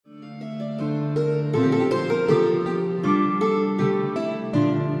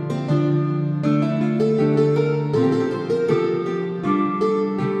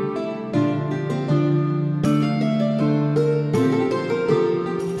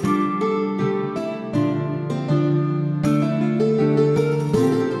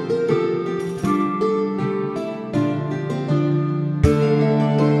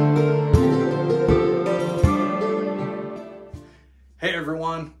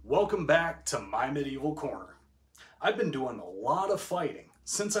Welcome back to my medieval corner. I've been doing a lot of fighting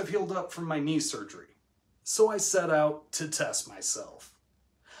since I've healed up from my knee surgery, so I set out to test myself.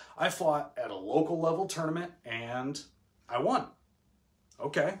 I fought at a local level tournament and I won.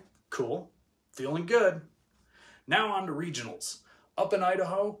 Okay, cool, feeling good. Now on to regionals, up in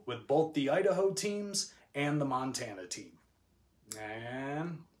Idaho with both the Idaho teams and the Montana team.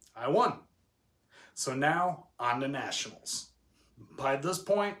 And I won. So now on to nationals. By this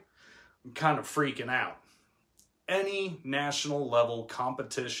point, I'm kind of freaking out. Any national level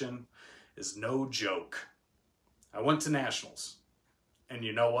competition is no joke. I went to nationals, and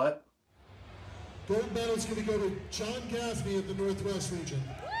you know what? Gold medal is going to go to John Gaffney of the Northwest region.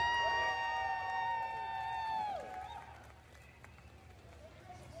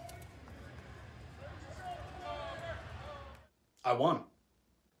 I won.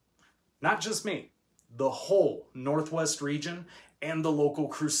 Not just me. The whole Northwest region and the local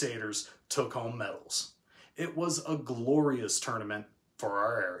Crusaders took home medals. It was a glorious tournament for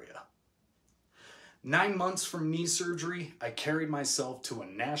our area. 9 months from knee surgery, I carried myself to a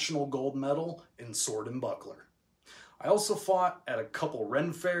national gold medal in sword and buckler. I also fought at a couple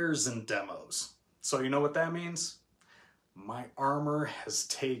Ren fairs and demos. So you know what that means? My armor has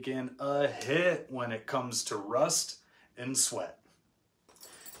taken a hit when it comes to rust and sweat.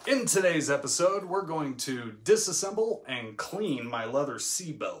 In today's episode, we're going to disassemble and clean my leather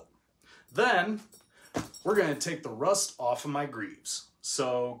seatbelt. Then, we're going to take the rust off of my greaves.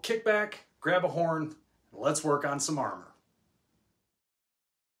 So kick back, grab a horn, and let's work on some armor.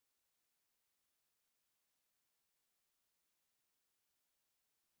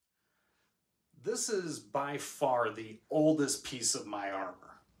 This is by far the oldest piece of my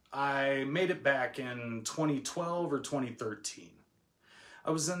armor. I made it back in 2012 or 2013. I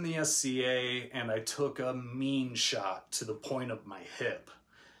was in the SCA and I took a mean shot to the point of my hip.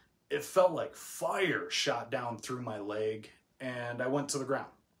 It felt like fire shot down through my leg and I went to the ground.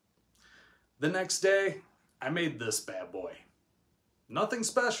 The next day, I made this bad boy. Nothing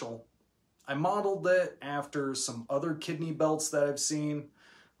special. I modeled it after some other kidney belts that I've seen.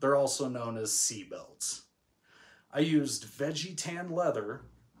 They're also known as C belts. I used veggie tan leather,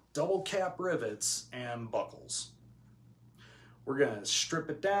 double cap rivets, and buckles. We're gonna strip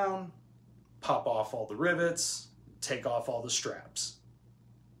it down, pop off all the rivets, take off all the straps.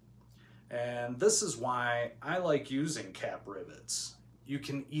 And this is why I like using cap rivets. You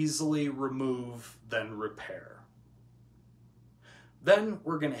can easily remove, then repair. Then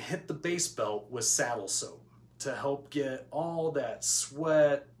we're gonna hit the base belt with saddle soap to help get all that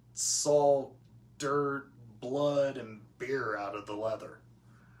sweat, salt, dirt, blood, and beer out of the leather.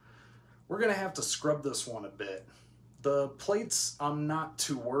 We're gonna have to scrub this one a bit. The plates I'm not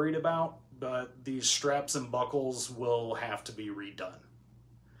too worried about, but these straps and buckles will have to be redone.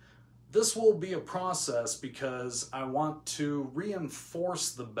 This will be a process because I want to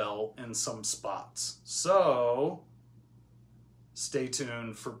reinforce the belt in some spots. So, stay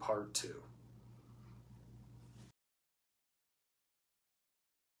tuned for part 2.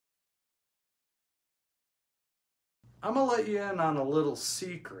 I'm gonna let you in on a little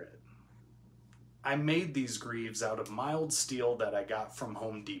secret. I made these greaves out of mild steel that I got from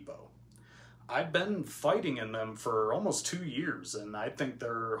Home Depot. I've been fighting in them for almost 2 years and I think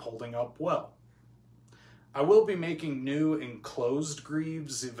they're holding up well. I will be making new enclosed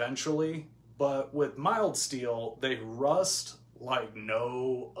greaves eventually, but with mild steel, they rust like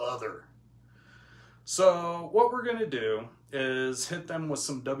no other. So what we're gonna do is hit them with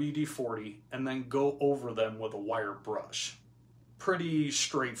some WD-40 and then go over them with a wire brush. Pretty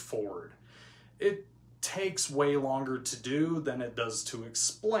straightforward. It takes way longer to do than it does to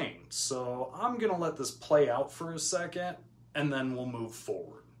explain, so I'm gonna let this play out for a second and then we'll move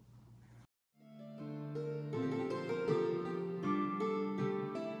forward.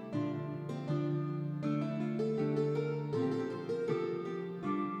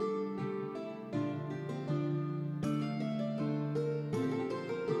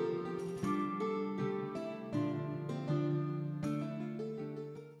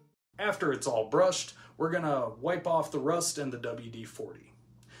 After it's all brushed, we're gonna wipe off the rust and the WD-40.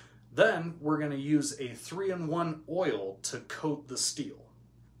 Then we're gonna use a 3-in-1 oil to coat the steel.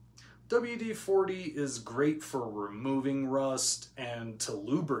 WD-40 is great for removing rust and to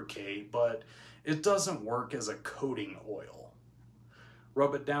lubricate, but it doesn't work as a coating oil.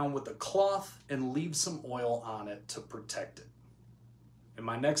 Rub it down with a cloth and leave some oil on it to protect it. In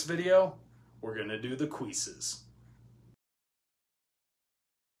my next video, we're gonna do the cuisses.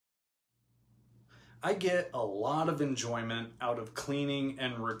 I get a lot of enjoyment out of cleaning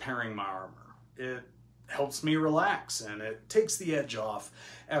and repairing my armor. It helps me relax and it takes the edge off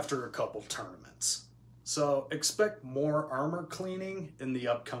after a couple tournaments. So expect more armor cleaning in the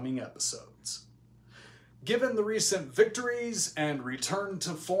upcoming episodes. Given the recent victories and return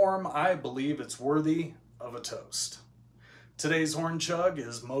to form, I believe it's worthy of a toast. Today's horn chug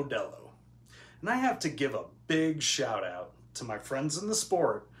is Modelo. And I have to give a big shout out to my friends in the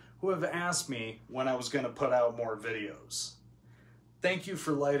sport who have asked me when I was going to put out more videos. Thank you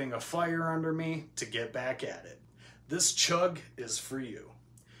for lighting a fire under me to get back at it. This chug is for you.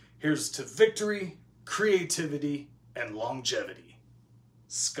 Here's to victory, creativity, and longevity.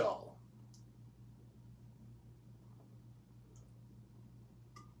 Skull.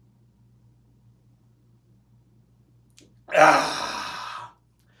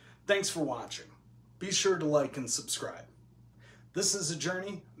 Thanks for watching. Be sure to like and subscribe. This is a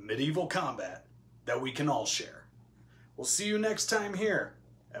journey, medieval combat, that we can all share. We'll see you next time here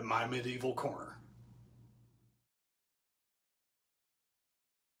at my medieval corner.